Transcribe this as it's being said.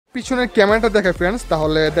পিছনের ক্যামেরাটা দেখে ফ্রেন্ডস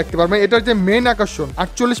তাহলে দেখতে পারবেন এটার যে মেইন আকর্ষণ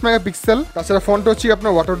 48 মেগাপিক্সেল, তাছাড়া ফ্রন্ট হচ্ছে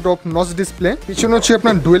আপনার ওয়াটার ড্রপ নচ ডিসপ্লে, পিছনে হচ্ছে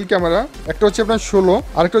আপনার ডুয়েল ক্যামেরা, একটা হচ্ছে আপনার 16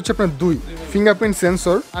 আর একটা হচ্ছে আপনার 2 ফিঙ্গারপ্রিন্ট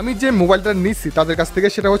সেন্সর। আমি যে মোবাইলটা নিচ্ছি তাদের কাছ থেকে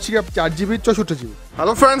সেটা হচ্ছে 4GB 64GB।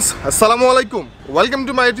 হ্যালো ফ্রেন্ডস, আসসালামু আলাইকুম, welcome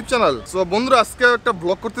to my YouTube channel. So বন্ধুরা, আজকে একটা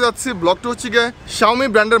ব্লগ করতে যাচ্ছি। ব্লগটা হচ্ছে গিয়ে Xiaomi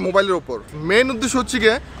ব্র্যান্ডের মোবাইলের উপর। মেইন উদ্দেশ্য হচ্ছে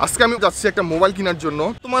গিয়ে আজকে আমি যাচ্ছি একটা মোবাইল কেনার জন্য।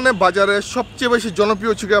 মানে বাজারে সবচেয়ে বেশি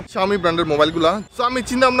জনপ্রিয় হচ্ছে গিয়ে Xiaomi ব্র্যান্ডের মোবাইলগুলা। সো আমি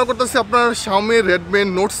চিন্তা ভাবনা করতেছি আপনার Xiaomi Redmi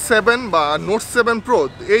Note 7 বা Note 7 Pro,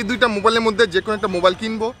 এই দুইটা মোবাইলের মধ্যে যে কোনো একটা মোবাইল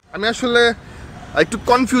কিনবো। আমি আসলে একটু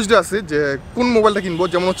কনফিউজড আছি যে কোন মোবাইলটা কিনবো।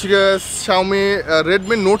 যেমন হচ্ছে গিয়ে Xiaomi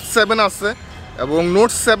Redmi Note 7 আছে এবং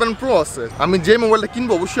Note 7 Pro আছে। আমি যে মোবাইলটা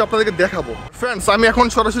কিনবো অবশ্যই আপনাদেরকে দেখাবো। ফ্রেন্ডস, আমি এখন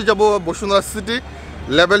সরাসরি যাব বসুন্ধরা সিটি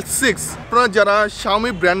লেভেল 6। আপনারা যারা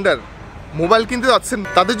Xiaomi ব্র্যান্ডের মোবাইল কিনতে যাচ্ছেন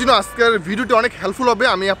তাদের জন্য আজকের ভিডিওটি অনেক হেল্পফুল হবে।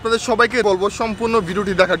 আমি আপনাদের সবাইকে বলবো সম্পূর্ণ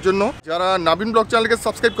ভিডিওটি দেখার জন্য। যারা নাবিন ব্লগ চ্যানেলকে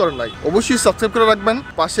সাবস্ক্রাইব করেন নাই অবশ্যই সাবস্ক্রাইব করে রাখবেন।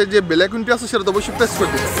 পাশে যে বেল আইকনটি আছে সেটা অবশ্যই প্রেস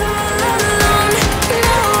করে দিবেন।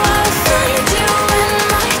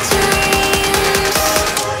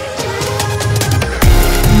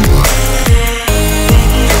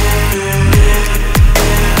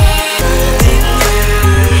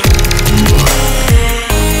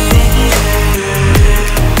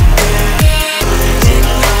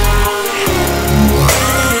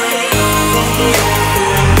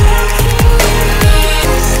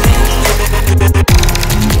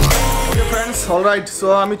 অলরাইট, সো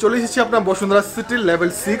আমি চলে এসেছি আপনার বসুন্ধরা সিটি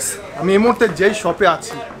লেভেল 6। আমি এই মুহূর্তে যেই শপে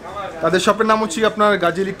আছি তাদের শপের নাম হচ্ছে আপনার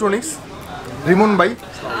গাজি ইলেকট্রনিক্স, রিমন ভাই।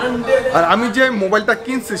 আর আমি যে মোবাইলটা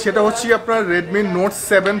কিনছি সেটা হচ্ছে আপনার Redmi Note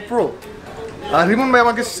 7 Pro। আর রিমন ভাই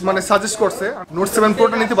আমাকে মানে সাজেস্ট করছে Note 7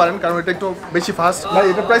 Proটা নিতে পারেন, কারণ এটা একটু বেশি ফাস্ট। ভাই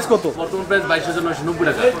এটার প্রাইস কত? বর্তমান প্রাইস 22,990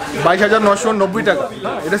 টাকা। 22,990 টাকা।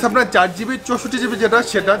 এটা হচ্ছে আপনার 4GB 64GB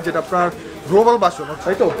যেটা আপনার গ্লোবাল ভার্সন,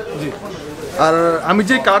 তাই তো? জি। আর আমি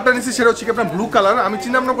যে কালারটা নিচ্ছি সেটা হচ্ছে আপনার ব্লু কালার। আমি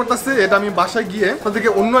চিন্তা ভাবনা করতেছি এটা আমি বাসায় গিয়ে তাদেরকে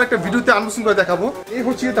অন্য একটা ভিডিওতে আনবক্সিং করে দেখাবো। এই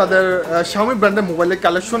হচ্ছে তাদের Xiaomi ব্র্যান্ডের মোবাইলের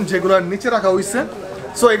কালেকশন যেগুলো নিচে রাখা হয়েছে।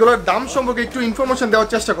 সো এগুলোর দাম সম্পর্কে একটু ইনফরমেশন দেওয়ার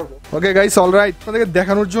চেষ্টা করবো। ওকে গাইস, অলরাইট, আপনাদেরকে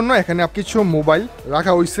দেখানোর জন্য এখানে কিছু মোবাইল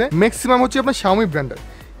রাখা হয়েছে। ম্যাক্সিমাম হচ্ছে আপনার Xiaomi ব্র্যান্ডের,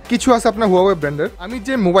 কিছু আছে আপনার Huawei ব্র্যান্ডের। আমি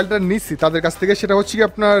যে মোবাইলটা নিচ্ছি তাদের কাছ থেকে সেটা হচ্ছে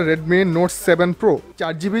আপনার Redmi Note 7 Pro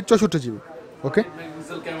 4GB 64GB। ওকে,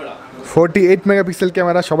 48 মেগাপিক্সেল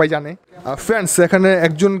ক্যামেরা সবাই জানে। ফ্রেন্ডস, এখানে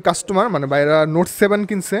একজন কাস্টমার মানে ভাইরা Note 7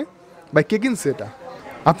 কিনছে। ভাই কে কিনছে এটা?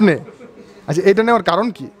 আপনি? আচ্ছা, এটা নেওয়ার কারণ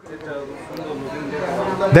কি?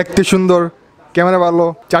 দেখতে সুন্দর, ক্যামেরা ভালো,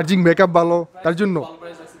 চার্জিং ব্যাকআপ ভালো, তার জন্য।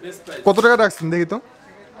 কত টাকা রাখছেন দেখি তো?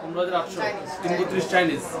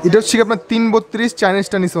 এটা হচ্ছে আপনার 332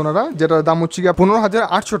 চাইনিজটা নিচ্ছে ওনারা, যেটার দাম হচ্ছে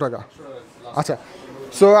 15,800 টাকা। আচ্ছা,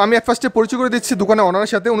 সো আমি ফার্স্টে পরিচয় করে দিচ্ছি দোকানে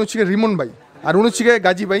ওনারের সাথে। উনি হচ্ছে রিমন ভাই, আর উনি হচ্ছে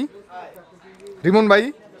গাজী ভাই। রিমন ভাই,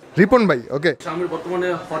 রিপন ভাই। ওকে, Xiaomi বর্তমানে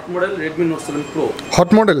hot model Redmi Note 7 Pro। Hot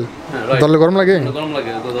model? দলে গরম লাগে? গরম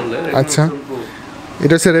লাগে দলে। আচ্ছা,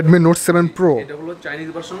 এটা হচ্ছে Redmi Note 7 Pro। এটা হলো Chinese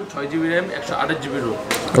version, 6GB RAM 128GB ROM।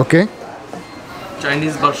 ওকে,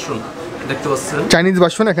 চাইনিজ ভার্সন দেখতে পাচ্ছেন। চাইনিজ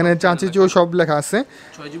ভার্সন, এখানে চাঁচিচো সব লেখা আছে।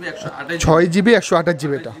 6GB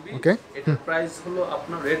 128GB এটা। ওকে, এটার প্রাইস হলো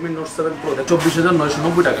আপনার Redmi Note 7 Pro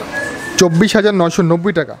 24,990 টাকা।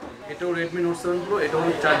 24,990 টাকা। এটাও Redmi Note 7 Pro, এটা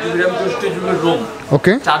হলো 4GB RAM 64GB ROM।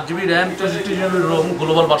 ওকে, 4GB RAM 64GB ROM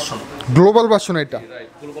global version. Global version এটা?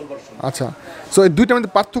 Global version. আচ্ছা, সো এই দুইটার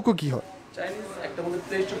মধ্যে পার্থক্য কি হয়? চাইনিজ একটা মধ্যে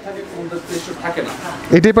প্লে স্টোর থাকে, কোনটা প্লে স্টোর থাকে না,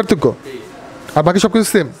 এটাই পার্থক্য, আর বাকি সব কিছু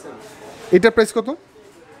সেম। এটার প্রাইস কত?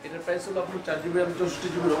 এটার প্রাইস হলো আপনার 4GB RAM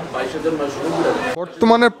 64GB ROM 22,990 টাকা।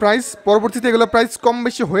 বর্তমানের প্রাইস, পরবর্তীতে এগুলো প্রাইস কম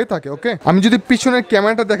বেশি হয়ে থাকে। ওকে, আমি যদি পিছনের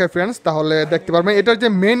ক্যামেরাটা দেখাই ফ্রেন্ডস তাহলে দেখতে পারবেন এটার যে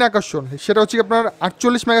মেইন আকর্ষণ সেটা হচ্ছে আপনার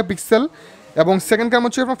 48 মেগাপিক্সেল এবং সেকেন্ড ক্যামেরা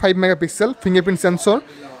হচ্ছে আপনার 5 মেগাপিক্সেল ফিঙ্গারপ্রিন্ট সেন্সর।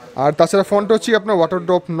 আর তাছাড়া ফ্রন্টে হচ্ছে আপনার ওয়াটার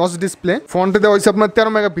ড্রপ নচ ডিসপ্লে। ফ্রন্টে দেওয়া হয়েছে আপনার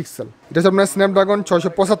 13 মেগাপিক্সেল। এটা হচ্ছে আপনার স্ন্যাপড্রাগন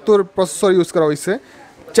 675 প্রসেসর ইউজ করা হয়েছে।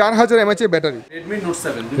 4000 mAh ব্যাটারি।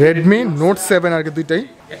 Redmi Note 7 আর কি দুইটাই।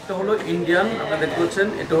 একটা হলো ইন্ডিয়ান, আপনারা দেখতে পাচ্ছেন,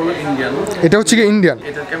 এটা হলো ইন্ডিয়ান। এটা হচ্ছে কি ইন্ডিয়ান?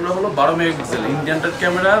 এটার ক্যামেরা হলো 12 মেগাপিক্সেল। ইন্ডিয়ানটার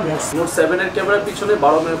ক্যামেরা Note 7 এর ক্যামেরা পিছনে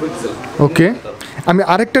 12 মেগাপিক্সেল। ওকে, আমি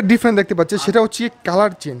আরেকটা ডিফারেন্ট দেখতে পাচ্ছি, সেটা হচ্ছে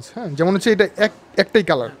কালার চেঞ্জ। হ্যাঁ, যেমন হচ্ছে এটা একটাই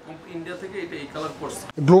কালার। ইন্ডিয়া থেকে এটা এই কালার করছে।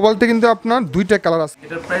 গ্লোবালতে কিন্তু আপনার দুইটা কালার আছে।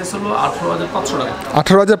 এটার প্রাইস হলো 18,500 টাকা।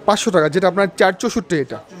 18,500 টাকা, যেটা আপনার 464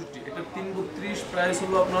 এটা। এটা 332 প্রাইস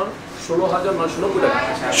হলো আপনার 16,990 টাকা।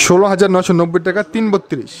 16,990 টাকা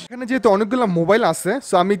 332। এখানে যেহেতু অনেকগুলো মোবাইল আছে,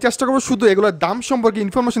 সো আমি চেষ্টা করবো শুধু এগুলোর দাম সম্পর্কে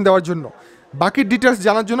ইনফরমেশন দেওয়ার জন্য। বাকি ডিটেলস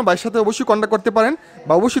জানার জন্য ভাইয়ের সাথে অবশ্যই কন্ট্যাক্ট করতে পারেন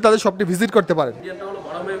বা অবশ্যই তাদের শপটি ভিজিট করতে পারেন। এটা হলো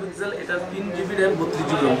 12 মেগাপিক্সেল, এটা 3GB RAM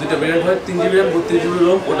 32GB ROM। দুটো ভেরিয়েন্ট হয়, 3GB RAM 32GB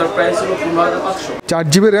ROM। ওটার প্রাইস হলো 15,500।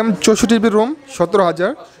 4GB RAM 64GB ROM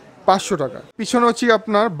 17,000 500 টাকা। পিছনে হচ্ছে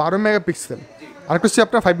আপনার 12 মেগাপিক্সেল, আর হচ্ছে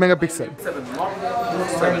আপনার 5 মেগাপিক্সেল।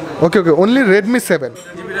 ওকে ওকে, অনলি রেডমি 7।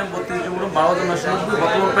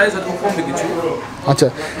 আচ্ছা,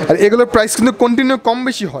 আর এগুলোর প্রাইস কিন্তু কন্টিনিউ কম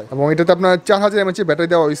বেশি হয়, এবং এটাতে আপনার 4000 mAh ব্যাটারি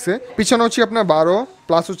দেওয়া হয়েছে। পিছনে হচ্ছে আপনার 12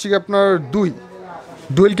 প্লাস হচ্ছে আপনার 2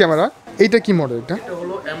 ডুয়েল ক্যামেরা। এইটা কি মডেল? এটা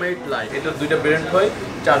হলো M8 Lite। এটা দুইটা ভেরিয়েন্ট হয়,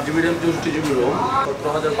 4GB RAM 64GB ROM,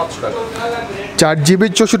 17500 টাকা। 4GB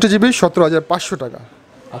 64GB 17500 টাকা।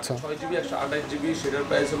 আচ্ছা, 6GB 128GB সেটার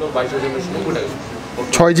প্রাইস হলো 22990 টাকা।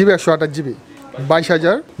 6GB 128GB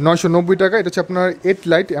 22990 টাকা। এটা হচ্ছে আপনার 8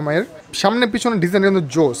 লাইট MI এর। সামনে পিছনে ডিজাইন কিন্তু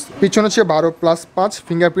জোস। পিছনে হচ্ছে 12+5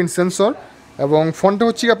 ফিঙ্গারপ্রিন্ট সেন্সর, এবং ফোনটা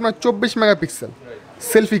হচ্ছে আপনার 24 মেগাপিক্সেল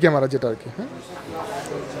সেলফি ক্যামেরা, যেটা আর কি। হ্যাঁ,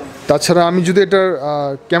 তাছাড়া আমি যদি এটার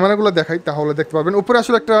ক্যামেরাগুলো দেখাই তাহলে দেখতে পাবেন উপরে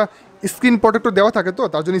আসলে একটা স্ক্রিন প্রোটেক্টর দেওয়া থাকে, তো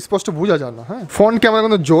তার জন্য স্পষ্ট বোঝা যায় না। হ্যাঁ, ফ্রন্ট ক্যামেরা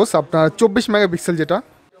কিন্তু জোস, আপনার 24 মেগাপিক্সেল, যেটা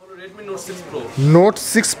Redmi Note 6 Pro। Note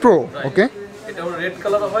 6 pro. ওকে, এটা হলো রেড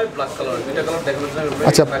কালার হয়, ব্ল্যাক কালার হয়, দুইটা কালার দেখানো যাবে।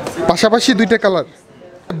 আচ্ছা, পাশাপাশি দুইটা কালার।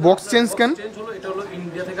 বক্স চেঞ্জ কেন? চেঞ্জ হলো, এটা হলো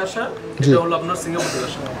ইন্ডিয়া থেকে আসা, এটা হলো আপনার সিঙ্গাপুর থেকে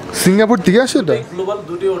আসা। সিঙ্গাপুর থেকে আসে এটা? গ্লোবাল,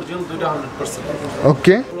 দুটো অরিজিনাল, দুটো 100%।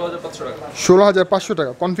 ওকে, 16500 টাকা। 16500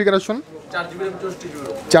 টাকা। Configuration 4GB RAM 64GB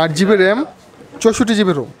ROM। 4GB RAM 64GB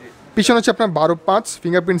Rome. পিছনে হচ্ছে আপনার 12+5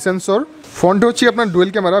 ফিঙ্গারপ্রিন্ট সেন্সর। ফ্রন্টে হচ্ছে আপনার ডুয়েল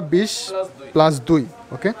ক্যামেরা 20+2।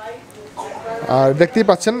 ওকে, আর দেখতেই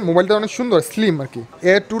পাচ্ছেন মোবাইলটা অনেক সুন্দর, স্লিম আর কি,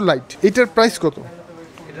 A2 লাইট। এটার প্রাইস কত?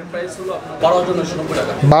 এটার প্রাইস হলো 12990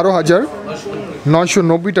 টাকা।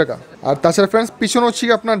 12990 টাকা। আর তাছাড়া ফ্রেন্ডস, পিছনে হচ্ছে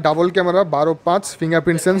আপনার double camera 12+5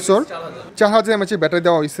 fingerprint sensor, 4000 mAh battery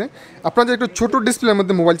দেওয়া হয়েছে। আপনারা যে একটু ছোট ডিসপ্লের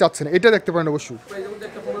মধ্যে মোবাইল চাচ্ছেন, এটা দেখতে পারেন অবশ্যই।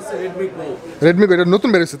 রেডমি গো, এটা নতুন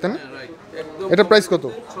বেরিয়েছে তাই না? এটার প্রাইস কত?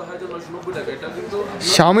 6990 টাকা। এটা কিন্তু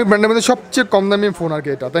Xiaomi ব্র্যান্ডের মধ্যে সবচেয়ে কম দামি ফোন আর কি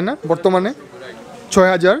এটা, তাই না? বর্তমানে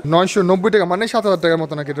 6990 টাকা, মানে 7000 টাকার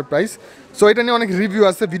মতো নাকি এটার প্রাইস। সো এটা নিয়ে অনেক রিভিউ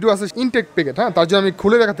আছে, ভিডিও আছে, ইনটেক প্যাকেট। হ্যাঁ, তার জন্য আমি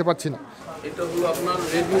খুলে দেখাতে পারছি না। এটা হলো আপনার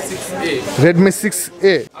Redmi 6A। রেডমি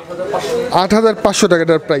 6A 8500 টাকা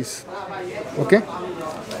এটার প্রাইস। ওকে,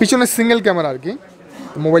 পিছনে সিঙ্গেল ক্যামেরা আর কি,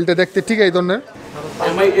 মোবাইলটা দেখতে ঠিক এই ধরনের।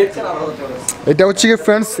 MI 8 এটা হচ্ছে কি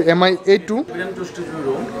friends MI A2, RAM 64GB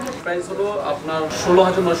ROM। Price হলো আপনার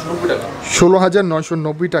 16990 টাকা।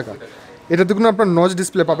 16990 টাকা। এটাতে কোনো আপনার নচ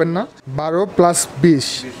ডিসপ্লে পাবেন না। 12+20,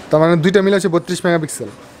 তার মানে দুইটা মিলে আছে 32 মেগাপিক্সেল।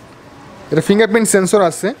 এটা ফিঙ্গারপ্রিন্ট সেন্সর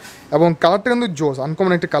আছে, এবং কালারটা কিন্তু জোস,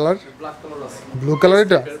 আনকমন একটা কালার, ব্ল্যাক কালার আছে, ব্লু কালার।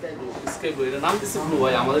 এটা স্কাই ব্লু, এটা নাম দিছে ব্লু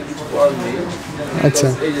ভাই, আমাদের কিছু করার নেই। আচ্ছা,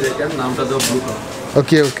 এই যে দেখেন নামটা দাও ব্লু কালার।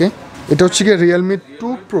 ওকে ওকে। এটা হচ্ছে কি Realme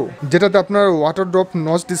 2 Pro, যেটাতে আপনার ওয়াটার ড্রপ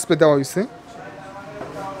নচ ডিসপ্লে দেওয়া হয়েছে।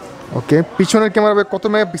 ওকে, পিছনের ক্যামেরা কত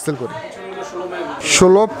মেগাপিক্সেল করে?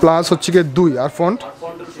 16 প্লাস হচ্ছে কি 2, আর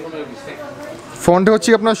ফ্রন্টে হচ্ছে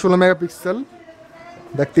আপনার 16 মেগাপিক্সেল,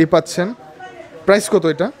 দেখতেই পাচ্ছেন। প্রাইস কত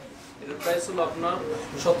এটা? এর প্রাইস হলো আপনার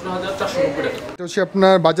 17490 টাকা। এটা হচ্ছে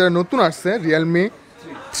আপনার বাজারে নতুন আসছে Realme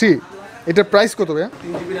 3। এটার প্রাইস কত ভাইয়া?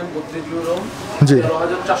 3GB RAM 32GB ROM, জি,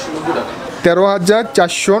 13490 টাকা।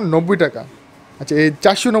 13490 টাকা। আচ্ছা, এই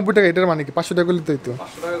 490 টাকা, এটার মানে কি 500 টাকা করলে তো?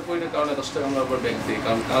 500 টাকা কইলে কারণে 10 টাকা আমরা আবার ব্যাক দিই,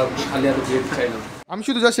 কারণ খালি আর ব্যাক চাই না। আমি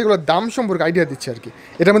শুধু জাস্ট এগুলোর দাম সম্পর্কে আইডিয়া দিচ্ছি আর কি।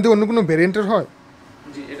 এটার মধ্যে অন্য কোনো ভেরিয়েন্টের হয়?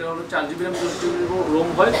 জি, এটা হলো 4GB RAM 64GB ROM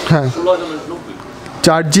হয়, হ্যাঁ, 16990।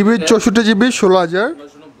 4GB 64GB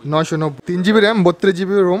 16990। 3GB RAM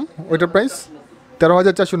 32GB Rome, ওইটার প্রাইস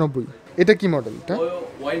 13490। এটা কি মডেল? এটা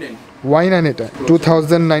Y9। Y9, এটা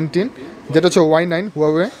 2019, যেটা হচ্ছে Y9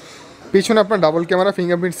 Huawei। পিছনে আপনার ডাবল ক্যামেরা,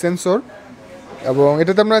 ফিঙ্গারপ্রিন্ট সেন্সর, এবং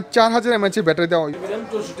এটাতে আপনার 4000 mAh ব্যাটারি দেওয়া হয়। RAM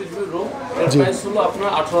 64GB ROM, এর প্রাইস হলো আপনার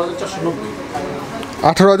 18490।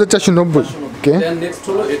 18490। ওকে, দেন নেক্সট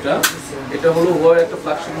হলো এটা। এটা হলো Huawei একটা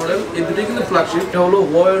ফ্ল্যাগশিপ মডেল। এই দুটোই কিন্তু ফ্ল্যাগশিপ। এটা হলো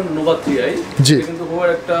Huawei Nova 3i। জি, এটা কিন্তু Huawei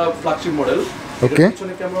একটা ফ্ল্যাগশিপ মডেল। ওকে।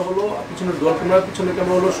 পিছনে ক্যামেরা হলো, পিছনে ডুয়াল ক্যামেরা, পিছনে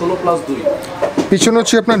ক্যামেরা হলো 16+2। পিছনে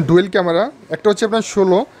হচ্ছে আপনার ডুয়েল ক্যামেরা, একটা হচ্ছে আপনার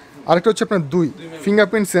 16, আরেকটা হচ্ছে আপনার 2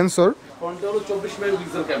 ফিঙ্গারপ্রিন্ট সেন্সর। ফ্রন্টে হলো 24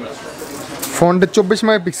 মেগাপিক্সেল ক্যামেরা। ফ্রন্টে 24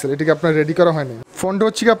 মেগাপিক্সেল, এটাকে আপনার রেডি করা হয়নি। ফ্রন্টে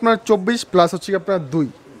হচ্ছে কি আপনার 24 প্লাস হচ্ছে কি আপনার 2।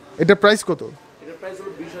 এটার প্রাইস কত? এটার প্রাইস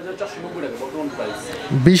হলো 20490 টাকা বর্তমান প্রাইস।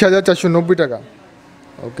 20490 টাকা।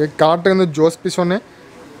 ওকে, কালারটা কিন্তু জোস পিছনে।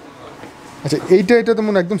 আচ্ছা, এটা তো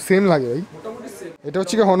মনে একদম সেম লাগে ভাই। মোটামুটি সেম। এটা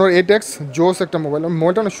হচ্ছে কি Honor 8X, জোস একটা মোবাইল,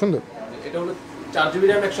 মোবাইলটা অনেক সুন্দর। এটা হলো 4GB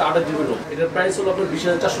RAM 128GB ROM। এটার প্রাইস হলো আপনার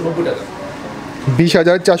 20490 টাকা।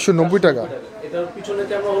 20490 টাকা। এটার পিছনে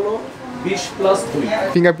ক্যামেরা হলো 20+2।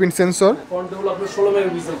 Fingerprint sensor. ফ্রন্টে হলো আপনার 16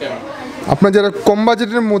 মেগাপিক্সেল ক্যামেরা। আপনার যারা কম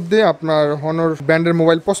বাজেটের মধ্যে আপনার Honor ব্র্যান্ডের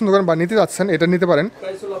মোবাইল পছন্দ করেন বা নিতে যাচ্ছেন, এটা নিতে পারেন।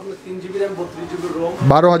 প্রাইস হলো আপনার 3GB RAM 32GB ROM,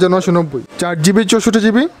 12990। 4GB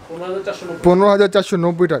 64GB 15490।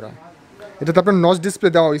 15490 টাকা। এটাতে আপনার নচ ডিসপ্লে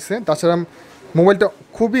দেওয়া হয়েছে। তাছাড়া মোবাইলটা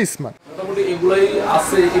খুবই স্মার্ট। মোটামুটি মোটামুটি এগুলাই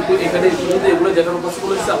আছে এখানে এগুলো দেখানো পসিবল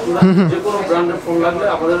হচ্ছে। আপনারা যে কোনো ব্র্যান্ডের ফোন লাগলে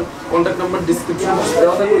আমাদের কন্ট্যাক্ট নাম্বার ডিসক্রিপশন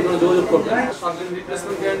দেওয়া থাকবে, ওখানে যোগাযোগ করবেন। 7 দিন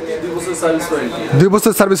রিপ্লেসমেন্ট গ্যারান্টি, 2 বছর সার্ভিস ওয়ারেন্টি। 2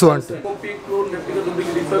 বছর service warranty. Copy clone replica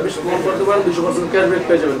duplicate refurbish phone করতে পারেন, 200% ক্যাশব্যাক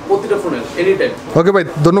পেয়ে যাবেন প্রতিটা ফোনের এনি টাইম। ওকে ভাই,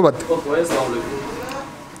 ধন্যবাদ। ওকে ভাই, আসসালামু আলাইকুম।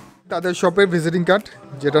 তাদের শপের ভিজিটিং কার্ড,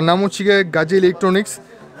 যেটার নাম হচ্ছে গিয়ে গাজী ইলেকট্রনিক্স।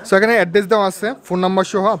 সো এখানে অ্যাড্রেস দেওয়া আছে, ফোন নাম্বার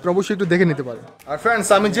সহ, আপনারা অবশ্যই একটু দেখে নিতে পারেন। আর ফ্রেন্ডস,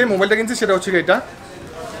 আমি যে মোবাইলটা কিনছি সেটা হচ্ছে এটা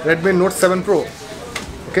Redmi Note 7 Pro।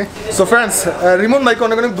 ওকে, সো ফ্রেন্ডস, রিমন ভাইকে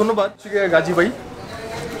অনেক অনেক ধন্যবাদ। গাজী ভাই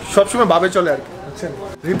সবসময় ভাবে চলে আর কি, বুঝছেন।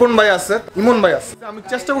 রিপন ভাই আছে, ইমন ভাই আছে। আমি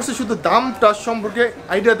চেষ্টা করছি শুধু দামটা সম্পর্কে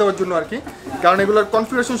আইডিয়া দেওয়ার জন্য আর কি, কারণ এগুলোর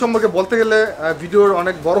কনফিগারেশন সম্পর্কে বলতে গেলে ভিডিওর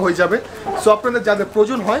অনেক বড় হয়ে যাবে। সো আপনাদের যাদের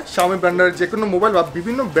প্রয়োজন হয় Xiaomi ব্র্যান্ডের যে কোনো মোবাইল বা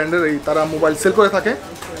বিভিন্ন ব্র্যান্ডের তারা মোবাইল সেল করে থাকে।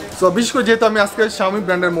 সো বিশেষ করে যেহেতু আমি আজকে Xiaomi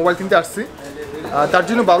ব্র্যান্ডের মোবাইল কিনতে আসছি, তার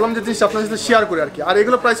জন্য ভাবলাম যে জিনিস আপনার সাথে শেয়ার করি আর কি। আর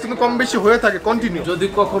এগুলো প্রাইস কিন্তু কম বেশি হয়ে থাকে কন্টিনিউ। যদি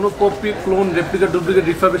কখনো copy clone replica duplicate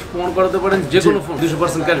refurbish phone করাতে পারেন, যে কোনো ফোন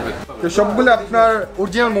 200% ক্যাশব্যাক। তো সবগুলো আপনার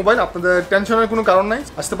অরিজিনাল মোবাইল, আপনাদের টেনশনের কোনো কারণ নাই,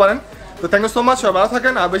 আসতে পারেন। তো থ্যাংক ইউ সো মাচ, সবাই ভালো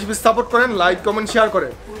থাকেন আর বেশি বেশি সাপোর্ট করেন, লাইক কমেন্ট শেয়ার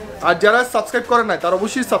করেন। আর যারা সাবস্ক্রাইব করেন নাই তারা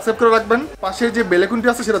অবশ্যই সাবস্ক্রাইব করে রাখবেন, পাশে যে বেল আইকনটি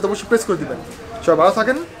আছে সেটা তো অবশ্যই প্রেস করে দিবেন। সবাই ভালো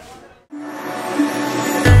থাকেন।